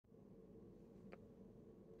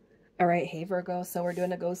All right, hey Virgo, so we're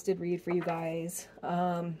doing a ghosted read for you guys.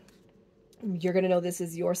 You're going to know this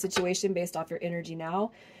is your situation based off your energy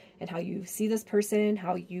now and how you see this person,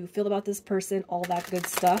 how you feel about this person, all that good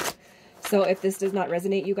stuff. So if this does not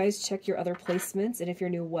resonate, you guys check your other placements. And if you're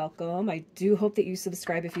new, welcome. I do hope that you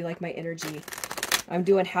subscribe if you like my energy. I'm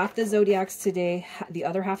doing half the zodiacs today, the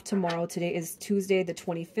other half tomorrow. Today is Tuesday the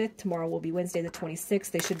 25th. Tomorrow will be Wednesday the 26th.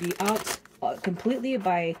 They should be out completely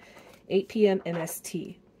by 8 p.m.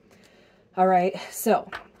 MST. All right, so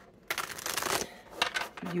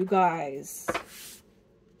you guys,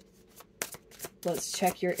 let's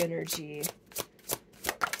check your energy.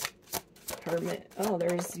 Hermit. Oh,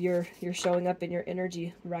 there's you're showing up in your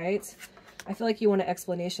energy, right? I feel like you want an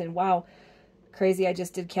explanation. Wow, crazy. I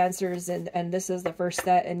just did Cancers, and this is the first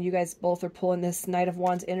set, and you guys both are pulling this Knight of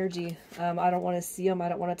Wands energy. I don't want to see them. I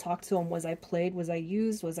don't want to talk to them. Was I played? Was I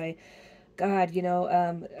used? Was I, God, you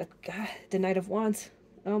know, God, the Knight of Wands.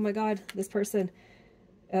 Oh my God, this person,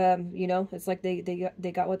 you know, it's like they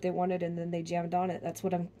got what they wanted and then they jammed on it. That's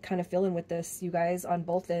what I'm kind of feeling with this, you guys, on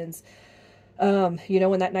both ends. You know,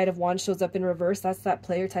 when that Knight of Wands shows up in reverse, that's that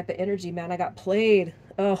player type of energy, man. I got played.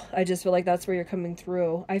 Oh, I just feel like that's where you're coming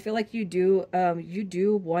through. I feel like you do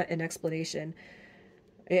want an explanation.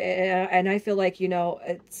 And I feel like, you know,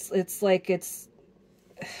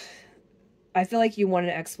 I feel like you want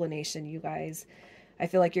an explanation, you guys. I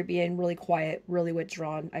feel like you're being really quiet, really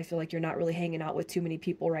withdrawn. I feel like you're not really hanging out with too many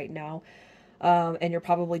people right now. And you're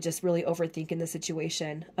probably just really overthinking the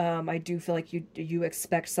situation. I do feel like you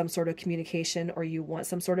expect some sort of communication, or you want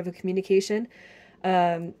some sort of a communication.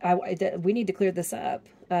 We need to clear this up.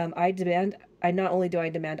 Not only do I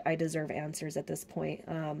demand, I deserve answers at this point.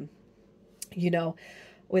 You know,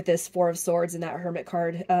 with this Four of Swords and that Hermit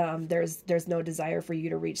card, there's no desire for you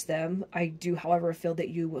to reach them. I do, however, feel that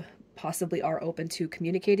you possibly are open to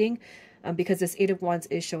communicating, because this Eight of Wands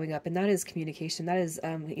is showing up, and that is communication. That is,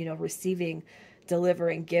 you know, receiving,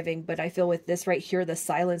 delivering, giving. But I feel with this right here, the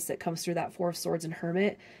silence that comes through that Four of Swords and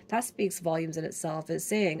Hermit, that speaks volumes in itself, is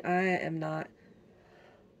saying, I'm not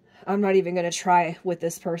even going to try with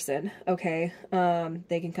this person. Okay.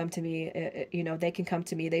 They can come to me, you know, they can come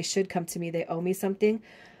to me. They should come to me. They owe me something.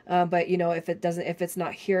 But you know, if it's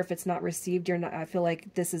not here, if it's not received, I feel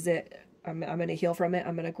like this is it. I'm going to heal from it.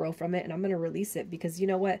 I'm going to grow from it, and I'm going to release it, because you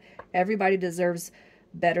know what? Everybody deserves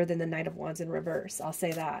better than the Knight of Wands in reverse. I'll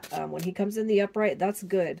say that. When he comes in the upright, that's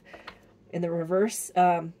good. In the reverse,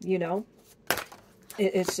 you know,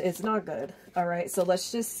 it's not good. All right. So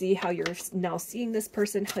let's just see how you're now seeing this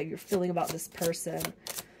person, how you're feeling about this person.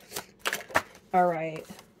 All right.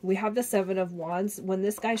 We have the Seven of Wands. When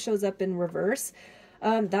this guy shows up in reverse,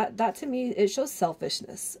 that to me, it shows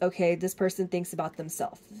selfishness. Okay. This person thinks about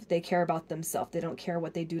themselves. They care about themselves. They don't care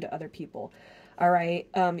what they do to other people. All right.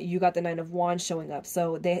 You got the Nine of Wands showing up.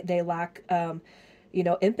 So they lack, you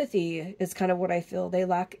know, empathy is kind of what I feel. They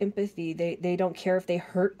lack empathy. They don't care if they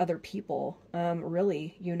hurt other people.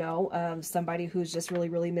 Really, you know, somebody who's just really,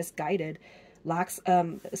 really misguided, lacks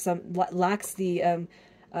the,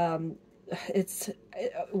 it's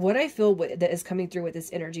what I feel that is coming through with this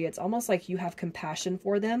energy. It's almost like you have compassion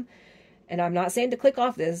for them. And I'm not saying to click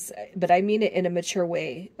off this, but I mean it in a mature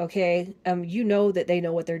way. Okay. You know that they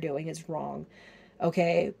know what they're doing is wrong.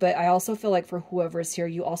 Okay. But I also feel like for whoever's here,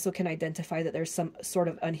 you also can identify that there's some sort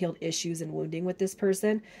of unhealed issues and wounding with this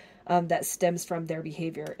person, that stems from their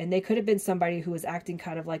behavior. And they could have been somebody who was acting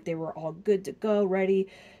kind of like they were all good to go, ready,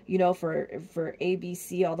 you know, for A, B,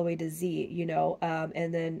 C, all the way to Z, you know,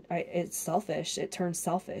 and then it's selfish. It turns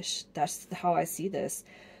selfish. That's how I see this.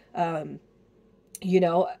 You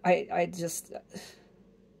know, I just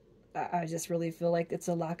really feel like it's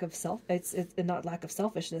a lack of it's not lack of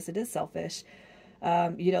selfishness. It is selfish.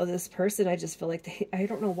 You know, this person, I just feel like I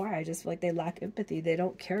don't know why. I just feel like they lack empathy. They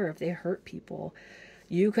don't care if they hurt people.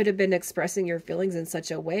 You could have been expressing your feelings in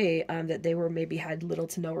such a way, that they were maybe had little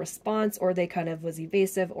to no response, or they kind of was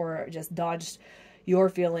evasive, or just dodged your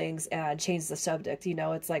feelings and changed the subject. You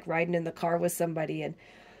know, it's like riding in the car with somebody and,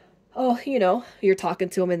 oh, you know, you're talking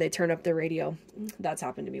to them and they turn up the radio. That's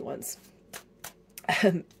happened to me once.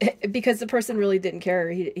 Because the person really didn't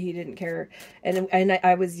care. He didn't care. And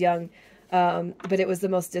I was young, but it was the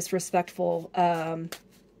most disrespectful,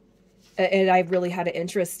 and I really had an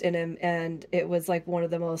interest in him, and it was like one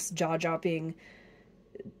of the most jaw-dropping,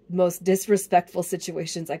 most disrespectful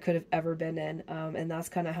situations I could have ever been in. And that's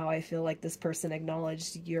kind of how I feel like this person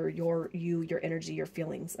acknowledged your energy, your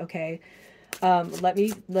feelings. Okay.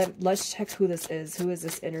 Let's check who this is. Who is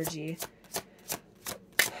this energy?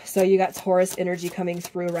 So you got Taurus energy coming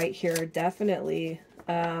through right here. Definitely.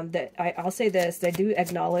 I'll say this, they do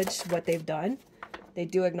acknowledge what they've done. They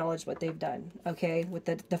do acknowledge what they've done. Okay. With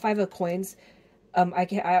the Five of Coins,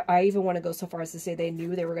 I even want to go so far as to say they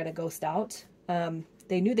knew they were going to ghost out.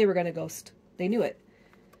 They knew they were going to ghost. They knew it.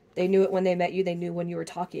 They knew it when they met you. They knew when you were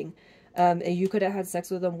talking. And you could have had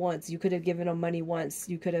sex with them once. You could have given them money once.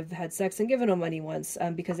 You could have had sex and given them money once,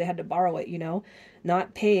 because they had to borrow it, you know,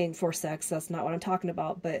 not paying for sex. That's not what I'm talking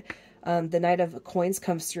about. But the Knight of Coins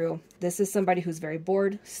comes through. This is somebody who's very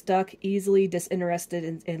bored, stuck, easily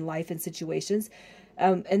disinterested in life and situations.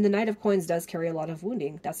 And the Knight of Coins does carry a lot of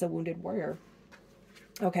wounding. That's a wounded warrior.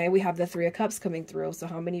 Okay, we have the Three of Cups coming through. So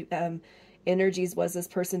how many energies was this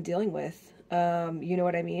person dealing with? You know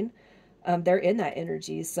what I mean? They're in that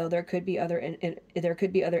energy, so there could be other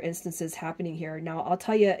instances happening here. Now, I'll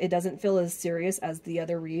tell you, it doesn't feel as serious as the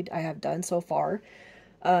other read I have done so far,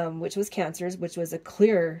 which was Cancers, which was a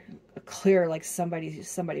clear like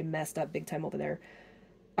somebody messed up big time over there.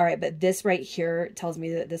 All right, but this right here tells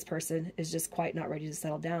me that this person is just quite not ready to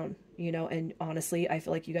settle down, you know. And honestly, I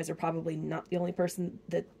feel like you guys are probably not the only person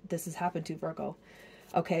that this has happened to, Virgo.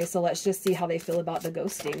 Okay, so let's just see how they feel about the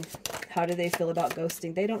ghosting. How do they feel about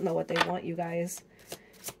ghosting? They don't know what they want, you guys.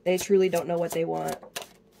 They truly don't know what they want.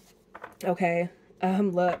 Okay,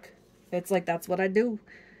 look, it's like, that's what I do.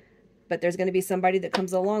 But there's going to be somebody that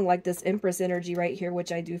comes along like this Empress energy right here,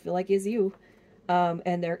 which I do feel like is you. And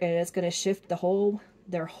it's going to shift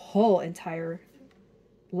their whole entire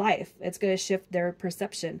life. It's going to shift their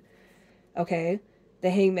perception. Okay. The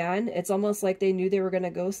Hangman, it's almost like they knew they were going to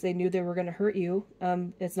ghost. They knew they were going to hurt you.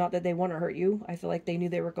 It's not that they want to hurt you. I feel like they knew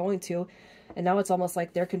they were going to. And now it's almost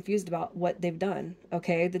like they're confused about what they've done.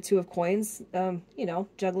 Okay, the Two of Coins, you know,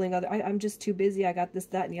 juggling other... I'm just too busy. I got this,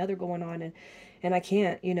 that, and the other going on. And I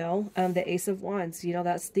can't, you know. The Ace of Wands, you know,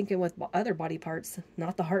 that's thinking with other body parts.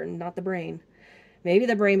 Not the heart and not the brain. Maybe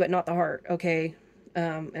the brain, but not the heart. Okay.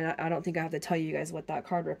 And I don't think I have to tell you guys what that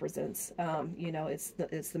card represents. You know, it's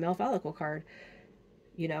the male phallical card.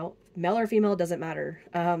 You know, male or female, doesn't matter.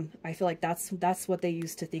 I feel like that's what they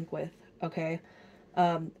used to think with. Okay.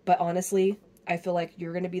 But honestly, I feel like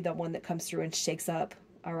you're going to be the one that comes through and shakes up,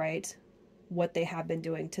 all right, what they have been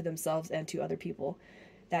doing to themselves and to other people.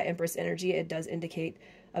 That Empress energy, it does indicate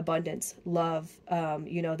abundance, love.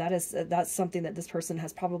 You know, that's something that this person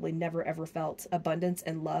has probably never, ever felt. Abundance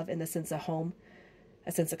and love in the sense of home,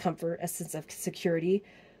 a sense of comfort, a sense of security.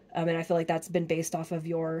 And I feel like that's been based off of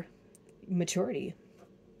your maturity.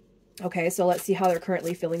 Okay, so let's see how they're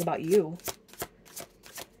currently feeling about you.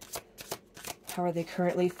 How are they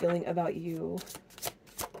currently feeling about you?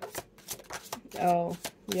 Oh,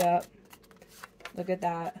 yeah. Look at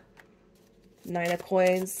that. Nine of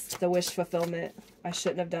Coins, the wish fulfillment. I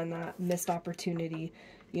shouldn't have done that. Missed opportunity.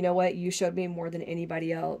 You know what? You showed me more than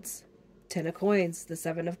anybody else. Ten of Coins, the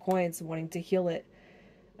Seven of Coins, wanting to heal it.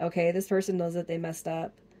 Okay, this person knows that they messed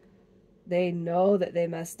up. They know that they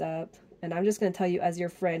messed up. And I'm just going to tell you as your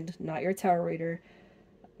friend, not your tarot reader,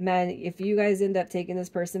 man, if you guys end up taking this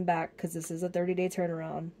person back, because this is a 30-day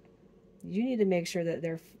turnaround, you need to make sure that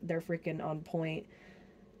they're freaking on point.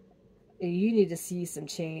 You need to see some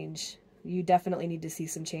change. You definitely need to see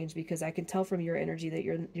some change, because I can tell from your energy that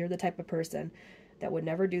you're the type of person that would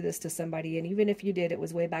never do this to somebody. And even if you did, it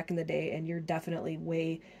was way back in the day, and you're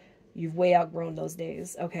definitely you've way outgrown those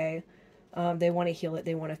days. Okay. They want to heal it.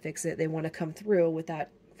 They want to fix it. They want to come through with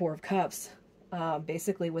that Four of Cups,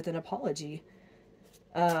 basically with an apology.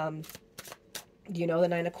 You know, the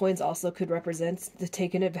Nine of Coins also could represent the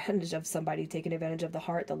taking advantage of somebody, taking advantage of the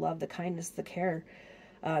heart, the love, the kindness, the care,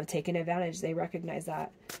 taking advantage. They recognize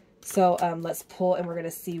that. So let's pull, and we're going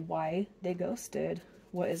to see why they ghosted.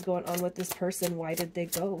 What is going on with this person? Why did they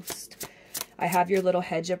ghost? I have your little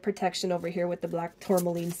hedge of protection over here with the black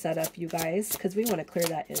tourmaline setup, you guys, because we want to clear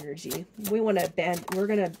that energy. We want to ban.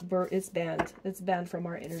 It's banned. It's banned from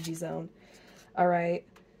our energy zone. All right.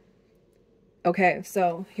 Okay,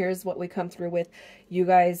 so here's what we come through with. You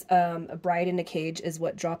guys, a bride in a cage is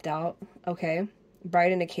what dropped out. Okay,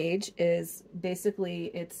 bride in a cage is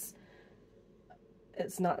basically it's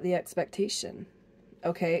not the expectation.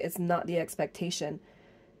 Okay, it's not the expectation.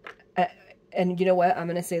 And you know what? I'm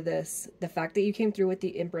going to say this. The fact that you came through with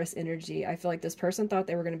the Empress energy, I feel like this person thought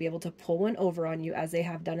they were going to be able to pull one over on you, as they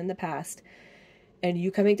have done in the past. And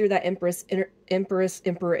you coming through that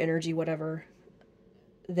Emperor energy, whatever,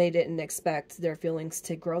 they didn't expect their feelings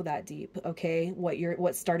to grow that deep. Okay?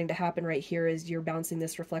 What's starting to happen right here is you're bouncing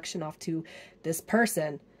this reflection off to this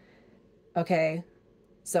person. Okay?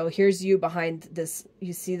 So here's you behind this.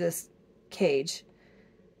 You see this cage.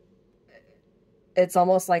 It's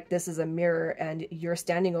almost like this is a mirror and you're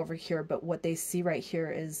standing over here, but what they see right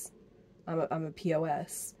here is I'm a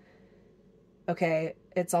POS. Okay,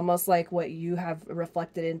 it's almost like what you have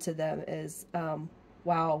reflected into them is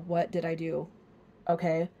wow, what did I do?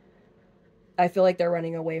 Okay. I feel like they're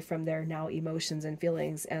running away from their now emotions and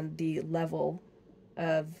feelings and the level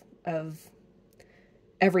of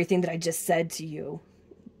everything that I just said to you.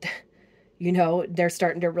 You know, they're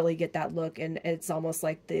starting to really get that look, and it's almost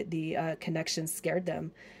like the connection scared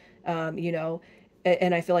them. You know,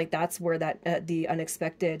 and I feel like that's where that the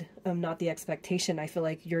unexpected, not the expectation. I feel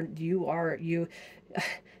like you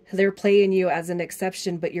they're playing you as an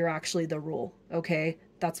exception, but you're actually the rule. Okay,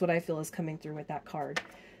 that's what I feel is coming through with that card.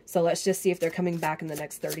 So let's just see if they're coming back in the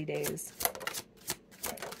next 30 days.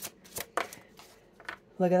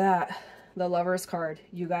 Look at that. The Lover's card.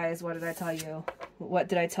 You guys, what did I tell you? What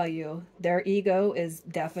did I tell you? Their ego is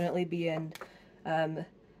definitely being,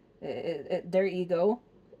 their ego,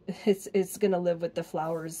 it's going to live with the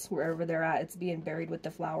flowers wherever they're at. It's being buried with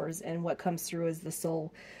the flowers. And what comes through is the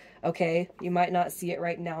soul. Okay, you might not see it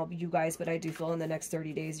right now, you guys, but I do feel in the next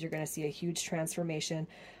 30 days, you're going to see a huge transformation,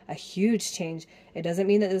 a huge change. It doesn't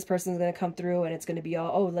mean that this person's going to come through and it's going to be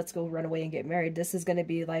all, oh, let's go run away and get married. This is going to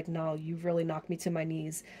be like, no, you've really knocked me to my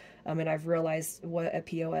knees. And I've realized what a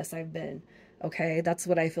POS I've been. Okay, that's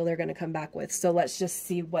what I feel they're going to come back with. So let's just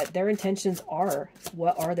see what their intentions are.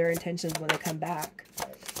 What are their intentions when they come back?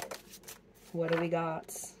 What do we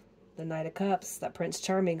got? The Knight of Cups, that Prince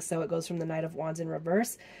Charming. So it goes from the Knight of Wands in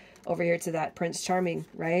reverse over here to that Prince Charming,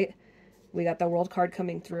 right? We got the World card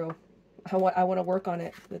coming through. I want to work on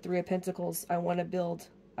it. The Three of Pentacles. I want to build.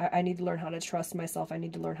 I need to learn how to trust myself. I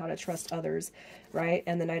need to learn how to trust others, right?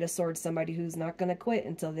 And the Knight of Swords, somebody who's not going to quit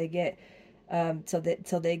until they get, till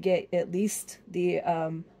they get at least the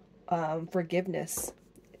forgiveness.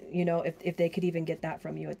 You know, if they could even get that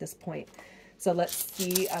from you at this point. So let's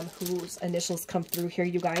see whose initials come through here,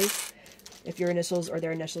 you guys. If your initials or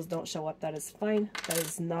their initials don't show up, that is fine. That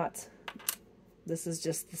is not, this is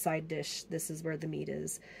just the side dish. This is where the meat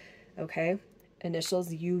is. Okay. Initials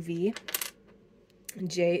UV,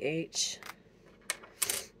 JH,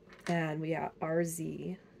 and we got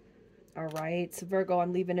RZ. All right. Virgo,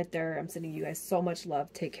 I'm leaving it there. I'm sending you guys so much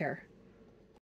love. Take care.